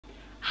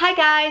Hi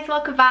guys,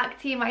 welcome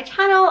back to my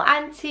channel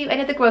and to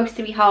another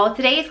grocery haul.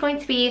 Today is going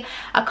to be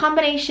a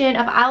combination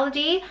of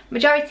Aldi,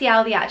 majority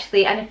Aldi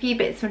actually, and a few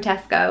bits from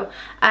Tesco.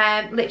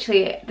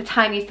 Literally the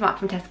tiniest amount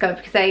from Tesco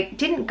because I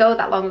didn't go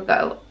that long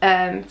ago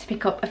to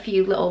pick up a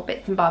few little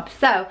bits and bobs.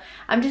 So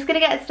I'm just gonna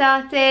get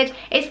started.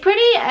 It's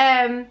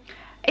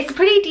a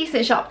pretty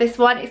decent shop, this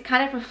one. It's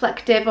kind of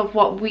reflective of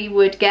what we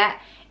would get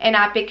in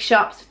our big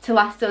shops to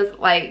last us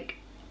like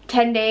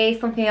 10 days,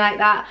 something like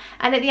that.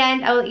 And at the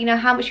end I'll let you know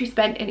how much we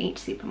spent in each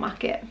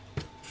supermarket.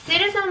 As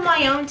soon as I'm on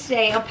my own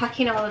today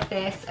unpacking all of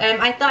this,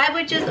 I thought I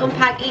would just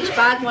unpack each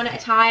bag one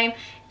at a time,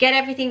 get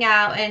everything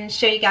out and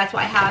show you guys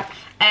what I have.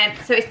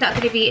 So it's not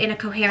going to be in a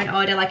coherent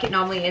order like it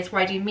normally is,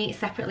 where I do meat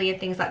separately and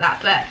things like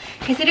that. But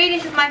considering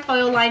this is my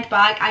foil lined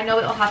bag, I know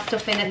it'll have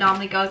stuff in that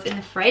normally goes in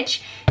the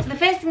fridge. So the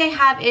first thing I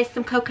have is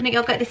some coconut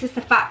yogurt. This is the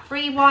fat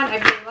free one. I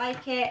really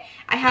like it.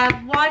 I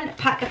have one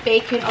pack of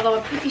bacon, although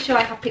I'm pretty sure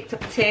I have picked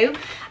up two.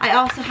 I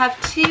also have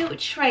 2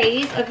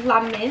 trays of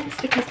lamb mince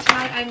because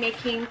tonight I'm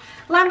making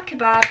lamb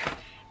kebabs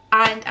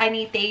and I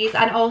need these,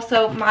 and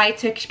also my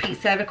Turkish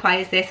pizza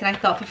requires this, and I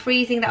thought for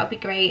freezing that would be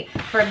great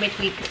for a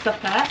midweek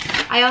supper.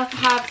 I also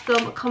have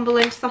some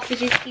Cumberland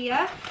sausages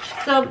here,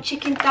 some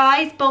chicken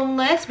thighs,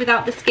 boneless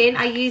without the skin.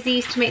 I use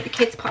these to make the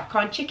kids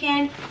popcorn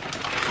chicken.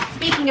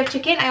 Speaking of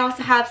chicken, I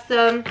also have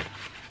some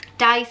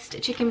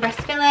diced chicken breast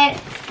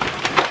fillets,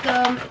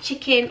 some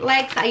chicken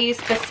legs that I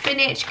use for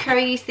spinach,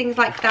 curries, things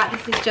like that.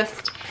 This is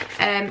just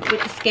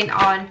with the skin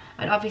on,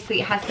 and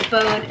obviously it has the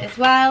bone as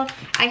well.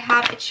 I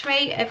have a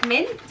tray of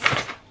mince,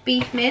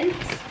 beef mince.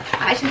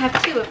 I actually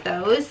have 2 of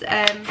those.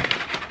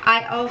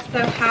 I also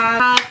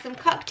have some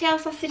cocktail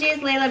sausages.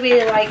 Layla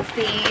really likes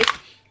these.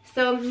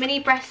 Some mini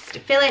breast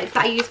fillets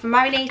that I use for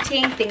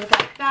marinating, things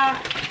like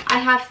that. I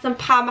have some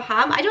Parma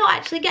ham. I don't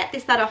actually get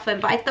this that often,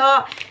 but I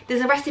thought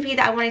there's a recipe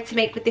that I wanted to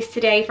make with this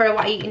today for a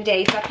what eating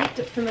day, so I picked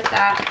up some of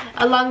that,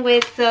 along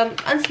with some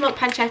unsmoked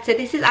pancetta.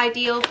 This is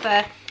ideal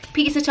for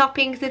pizza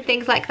toppings and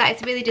things like that.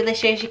 It's really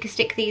delicious. You can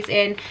stick these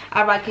in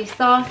a ragu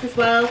sauce as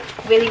well,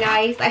 really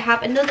nice. I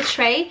have another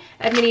tray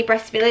of mini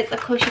breast fillets. Of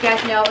course you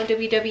guys know on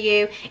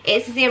WW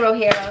it's Zero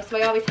Hero, so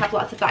I always have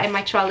lots of that in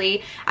my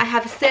trolley. I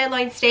have a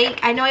sirloin steak.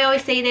 I know I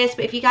always say this,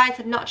 but if you guys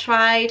have not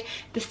tried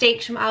the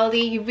steaks from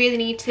Aldi, you really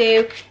need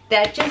to.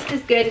 They're just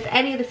as good as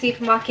any other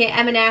supermarket,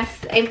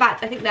 M&S. In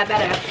fact, I think they're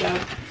better.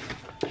 So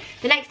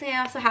the next thing I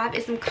also have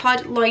is some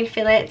cod loin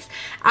fillets.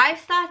 I've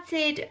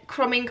started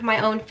crumbing my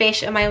own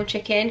fish and my own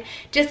chicken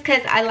just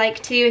because I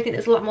like to. I think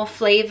there's a lot more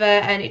flavour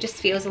and it just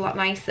feels a lot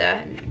nicer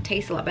and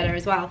tastes a lot better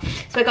as well.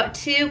 So I got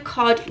 2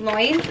 cod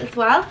loins as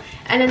well.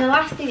 And then the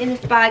last thing in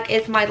this bag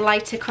is my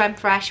lighter creme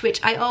fraiche, which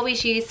I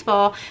always use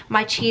for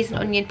my cheese and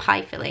onion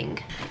pie filling.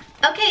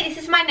 Okay, this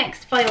is my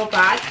next foil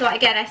bag. So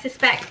again, I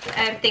suspect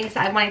things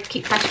that I wanted to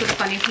keep fresh will be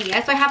found in here.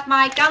 So I have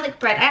my garlic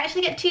bread. I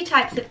actually get 2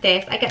 types of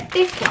this. I get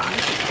this one,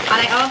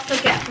 and I also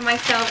get for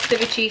myself the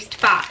reduced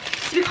fat.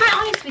 To be quite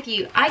honest with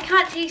you, I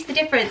can't taste the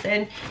difference,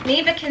 and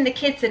neither can the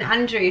kids and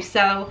Andrew.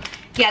 So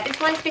yeah, this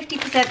one's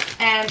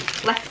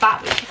 50% less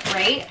fat, which is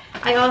great.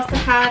 I also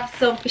have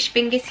some fish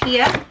fingers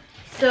here.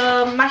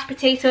 Some mashed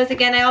potatoes.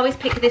 Again, I always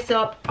pick this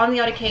up on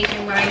the odd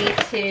occasion where I need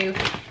to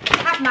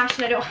have mash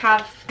and I don't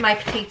have my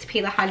potato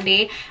peeler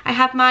handy. I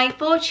have my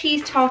 4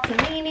 cheese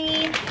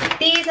tortellini.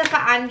 These are for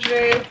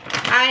Andrew.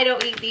 I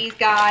don't eat these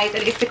guys,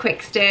 and it's the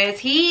quick stirs.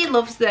 He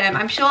loves them.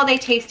 I'm sure they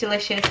taste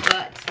delicious,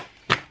 but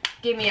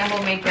give me a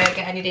homemade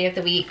burger any day of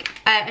the week.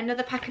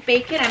 Another pack of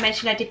bacon. I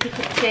mentioned I did pick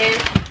up 2.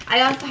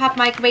 I also have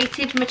my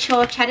grated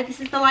mature cheddar. This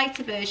is the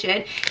lighter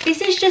version.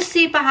 This is just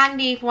super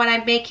handy for when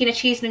I'm making a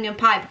cheese and onion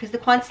pie because the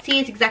quantity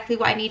is exactly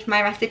what I need for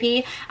my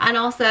recipe, and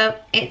also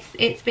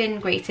it's been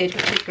grated,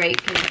 which is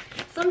great because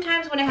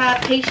sometimes when I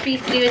have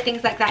pastries to do and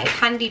things like that, it's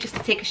handy just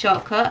to take a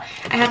shortcut.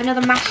 I have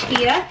another mash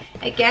here.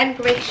 Again,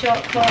 great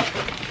shortcut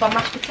for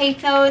mashed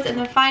potatoes. And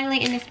then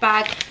finally in this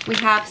bag we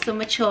have some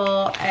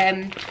mature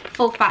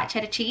full fat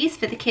cheddar cheese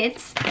for the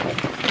kids.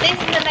 This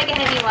is a mega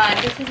heavy one.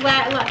 This is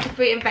where a lot of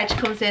fruit and veg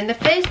comes in. The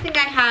first thing I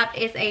have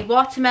is a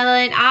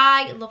watermelon.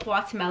 I love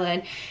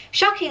watermelon.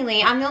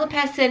 Shockingly, I'm the only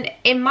person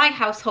in my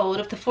household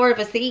of the 4 of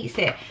us that eats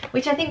it,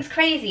 which I think is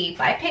crazy,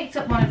 but I picked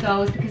up one of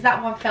those because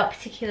that one felt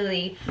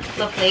particularly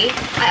lovely.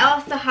 I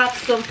also have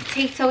some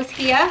potatoes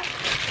here,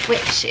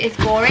 which is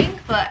boring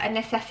but a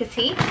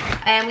necessity.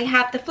 And we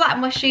have the flat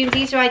mushrooms.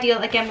 These are ideal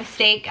again with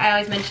steak. I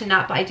always mention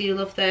that, but I do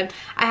love them.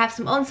 I have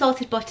some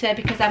unsalted butter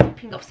because I'm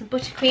whipping up some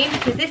buttercream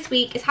because this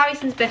week is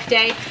Harrison's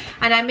birthday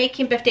and I'm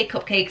making birthday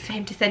cupcakes for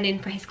him to send in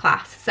for his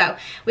class. So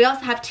we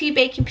also have 2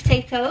 baking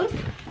potatoes.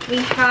 We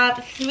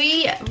have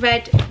 3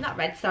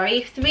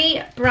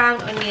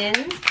 brown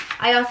onions.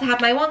 I also have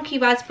my wonky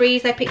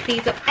raspberries. I pick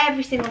these up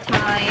every single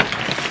time.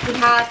 We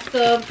have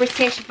some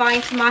British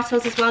vine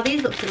tomatoes as well.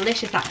 These look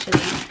delicious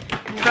actually.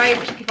 I'm very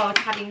much looking forward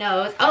to having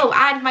those. Oh,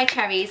 and my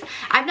cherries.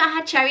 I've not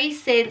had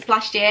cherries since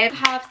last year.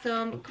 I have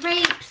some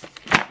grapes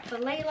for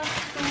Layla's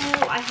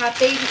school. I have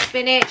baby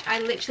spinach. I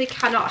literally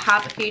cannot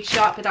have a food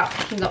shop without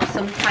picking up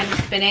some kind of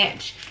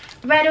spinach.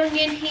 Red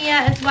onion here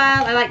as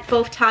well. I like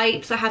both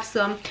types. I have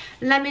some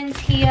lemons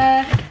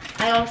here.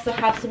 I also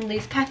have some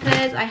loose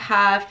peppers. I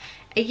have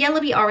a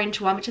yellowy orange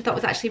one, which I thought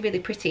was actually really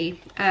pretty,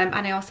 and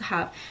I also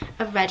have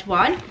a red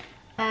one.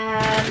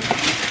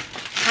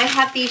 I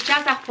have these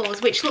jazz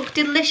apples, which look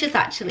delicious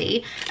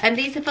actually, and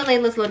these are for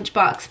Layla's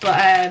lunchbox,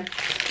 but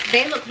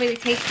they look really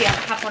tasty. I'll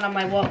have one on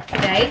my walk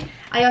today.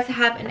 I also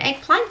have an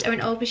eggplant or an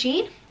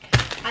aubergine.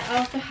 I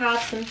also have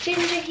some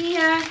ginger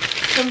here,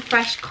 some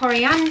fresh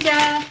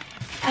coriander.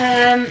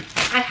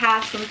 I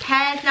have some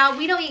pears. Now,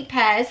 we don't eat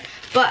pears,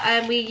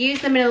 but we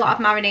use them in a lot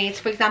of marinades,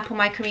 for example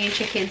my Korean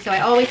chicken, so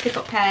I always pick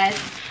up pears.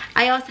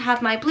 I also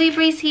have my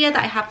blueberries here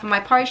that I have for my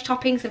porridge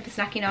toppings and for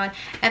snacking on,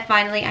 and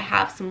finally I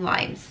have some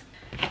limes.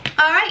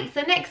 Alright,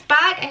 so next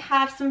bag I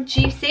have some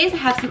juices. I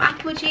have some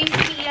apple juice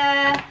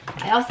here.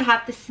 I also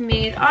have the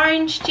smooth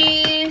orange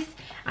juice.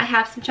 I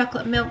have some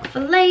chocolate milk for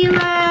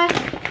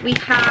Layla. We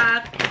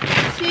have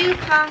 2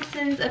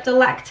 cartons of the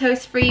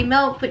lactose-free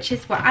milk, which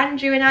is what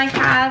Andrew and I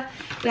have.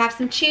 We have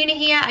some tuna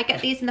here. I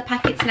get these in the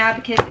packets now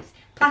because it's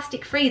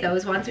plastic free,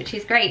 those ones, which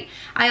is great.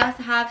 I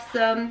also have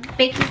some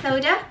baking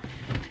soda,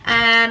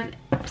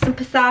 some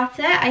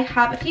passata. I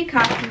have a few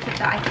cartons of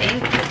that, I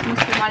think. There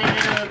must be one in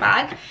another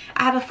bag.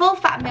 I have a full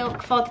fat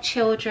milk for the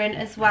children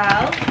as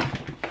well.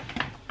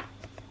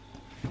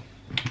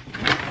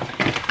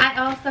 I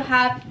also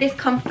have this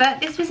comfort.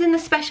 This was in the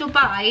special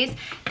buys.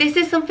 This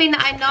is something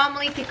that I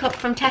normally pick up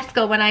from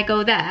Tesco when I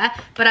go there,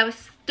 but I was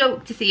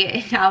stoked to see it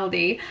in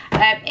Aldi.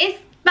 It's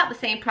about the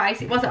same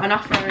price. It wasn't on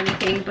offer or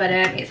anything, but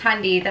it's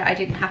handy that I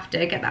didn't have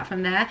to get that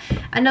from there.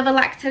 Another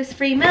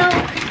lactose-free milk,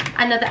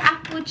 another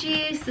apple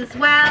juice as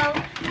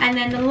well, and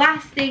then the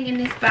last thing in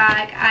this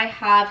bag, I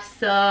have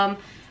some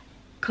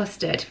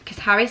custard, because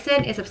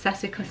Harrison is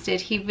obsessed with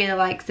custard. He really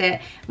likes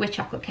it with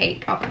chocolate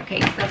cake or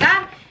cupcakes. So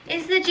that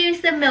is the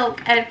juice and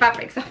milk and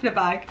fabrics off the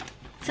bag.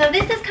 So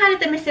this is kind of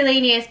the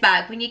miscellaneous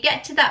bag. When you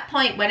get to that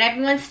point when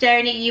everyone's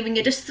staring at you and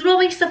you're just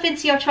throwing stuff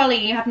into your trolley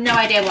and you have no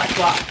idea what's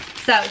what.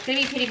 So it's going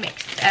to be pretty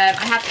mixed.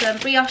 I have some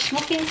brioche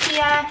muffins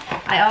here.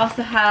 I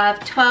also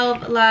have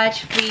 12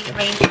 large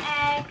free-range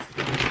eggs.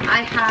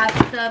 I have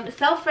some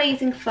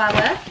self-raising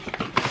flour,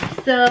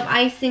 some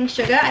icing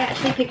sugar. I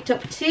actually picked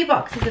up 2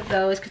 boxes of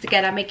those because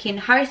again I'm making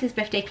Harrison's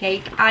birthday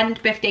cake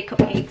and birthday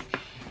cupcakes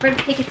for him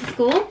to take it to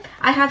school.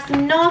 I have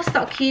some Knorr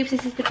stock cubes.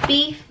 This is the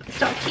beef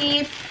stock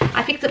cube.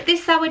 I picked up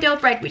this sourdough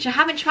bread, which I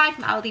haven't tried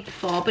from Aldi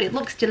before, but it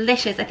looks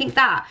delicious. I think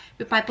that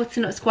with my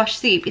butternut squash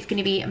soup is going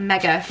to be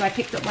mega, so I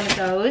picked up one of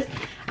those.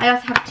 I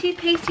also have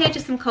toothpaste here,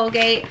 just some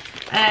Colgate,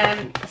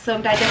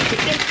 some digestive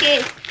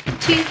biscuits,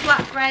 2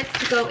 flatbreads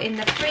to go in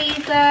the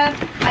freezer.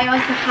 I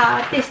also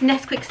have this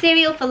Nesquik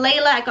cereal for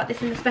Layla. I got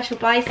this in the special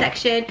buy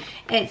section.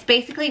 It's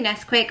basically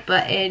Nesquik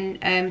but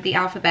in the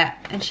alphabet,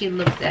 and she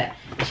loves it.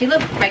 She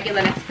loves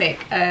regular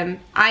Nesquik.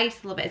 I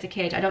used to love it as a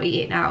kid. I don't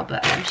eat it now,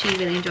 but she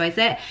really enjoys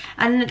it.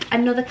 And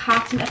another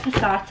carton of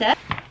passata.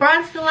 We're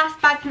on to the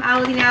last bag from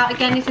Aldi now.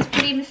 Again, this is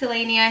pretty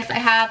miscellaneous. I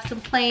have some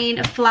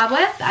plain flour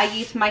that I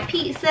use for my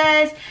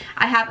pizzas.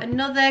 I have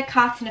another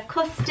carton of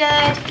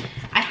custard.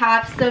 I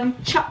have some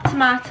chopped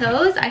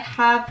tomatoes. I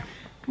have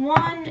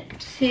 1,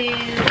 2,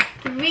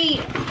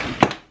 3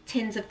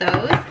 tins of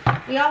those.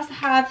 We also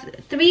have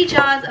 3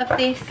 jars of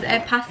this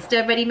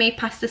pasta, ready-made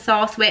pasta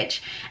sauce,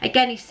 which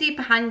again is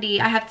super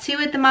handy. I have 2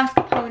 of the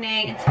mascarpone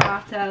and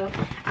tomato,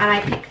 and I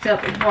picked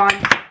up 1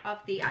 of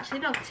the, actually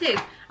no, 2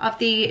 of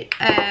the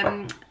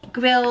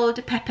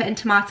grilled pepper and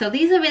tomato.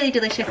 These are really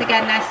delicious.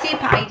 Again, they're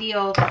super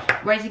ideal,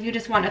 whereas if you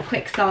just want a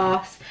quick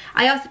sauce.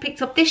 I also picked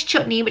up this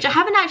chutney, which I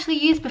haven't actually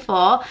used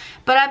before,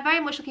 but I'm very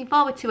much looking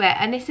forward to it.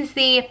 And this is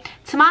the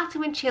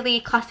tomato and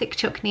chili classic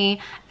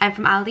chutney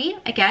from Aldi.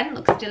 Again,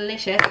 looks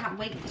delicious. I can't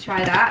wait to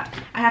try that.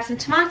 I have some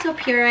tomato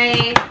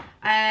puree,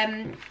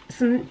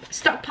 some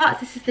stock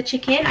pots. This is the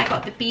chicken. I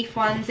got the beef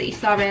ones that you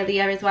saw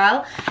earlier as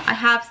well. I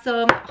have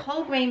some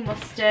whole grain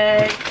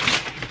mustard,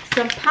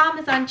 some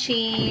Parmesan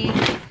cheese,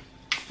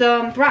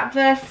 some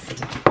bratwurst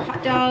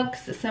hot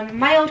dogs, some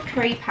mild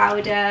curry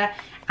powder,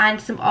 and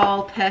some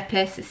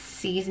all-purpose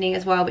seasoning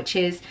as well, which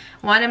is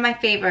one of my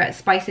favourite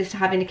spices to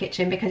have in the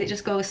kitchen because it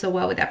just goes so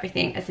well with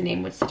everything, as the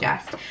name would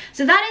suggest.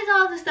 So that is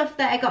all the stuff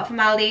that I got from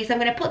Aldi. So I'm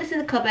going to put this in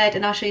the cupboard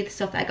and I'll show you the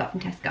stuff that I got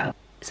from Tesco.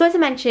 So as I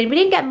mentioned, we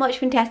didn't get much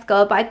from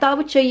Tesco, but I thought I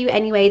would show you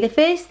anyway. The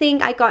first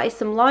thing I got is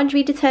some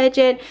laundry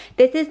detergent.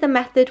 This is the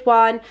Method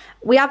one.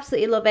 We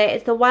absolutely love it.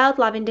 It's the wild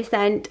lavender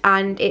scent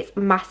and it's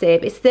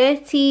massive. It's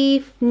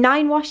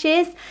 39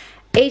 washes.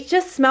 It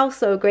just smells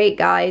so great,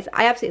 guys.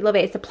 I absolutely love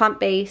it. It's a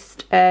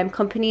plant-based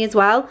company as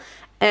well.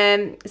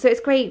 So it's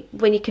great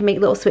when you can make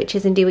little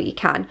switches and do what you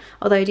can.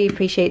 Although I do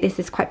appreciate this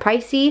is quite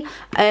pricey.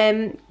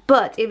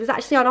 But it was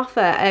actually on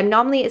offer.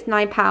 Normally it's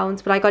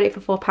 £9, but I got it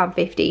for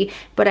 £4.50.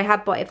 But I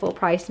have bought it full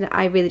price and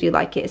I really do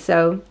like it.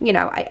 So, you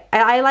know,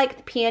 I like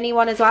the peony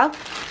one as well.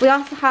 We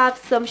also have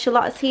some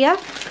shallots here.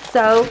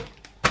 So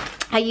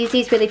I use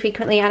these really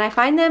frequently and I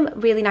find them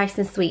really nice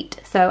and sweet,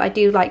 so I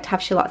do like to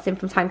have shallots in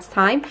from time to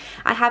time.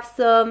 I have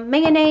some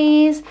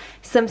mayonnaise,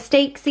 some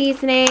steak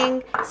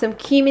seasoning, some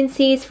cumin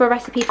seeds for a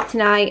recipe for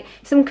tonight,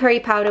 some curry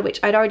powder which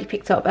I'd already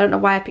picked up. I don't know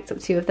why I picked up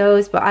 2 of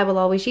those, but I will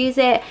always use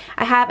it.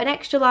 I have an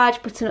extra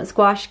large butternut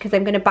squash because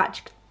I'm going to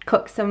batch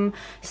cook some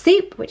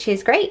soup, which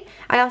is great.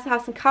 I also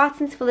have some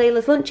cartons for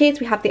Layla's lunches.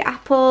 We have the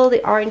apple,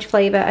 the orange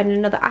flavour and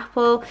another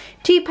apple,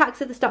 2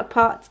 packs of the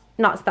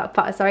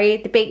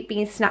the baked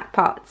bean snack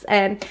pots.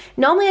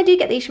 Normally I do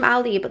get these from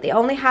Aldi, but they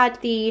only had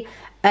the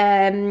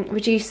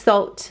reduced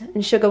salt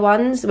and sugar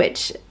ones,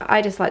 which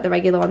I just like the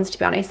regular ones, to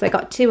be honest, so I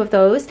got 2 of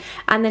those.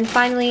 And then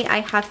finally I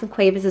have some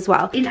quavers as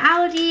well. In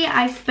Aldi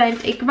I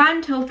spent a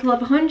grand total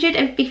of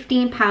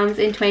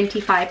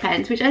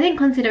 £115.25, which I think,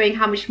 considering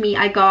how much meat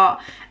I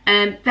got,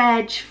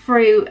 veg,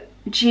 fruit,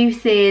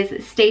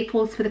 juices,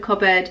 staples for the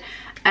cupboard,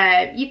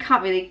 you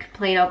can't really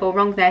complain or go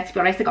wrong there, to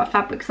be honest. I got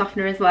fabric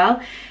softener as well.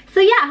 So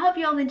yeah, I hope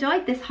you all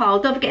enjoyed this haul.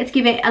 Don't forget to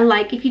give it a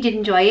like if you did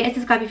enjoy it, and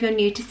subscribe if you're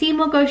new to see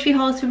more grocery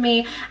hauls from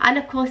me, and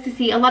of course to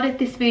see a lot of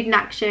this food in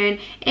action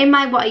in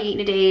my what I eat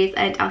in a days.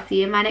 And I'll see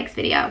you in my next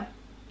video.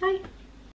 Bye.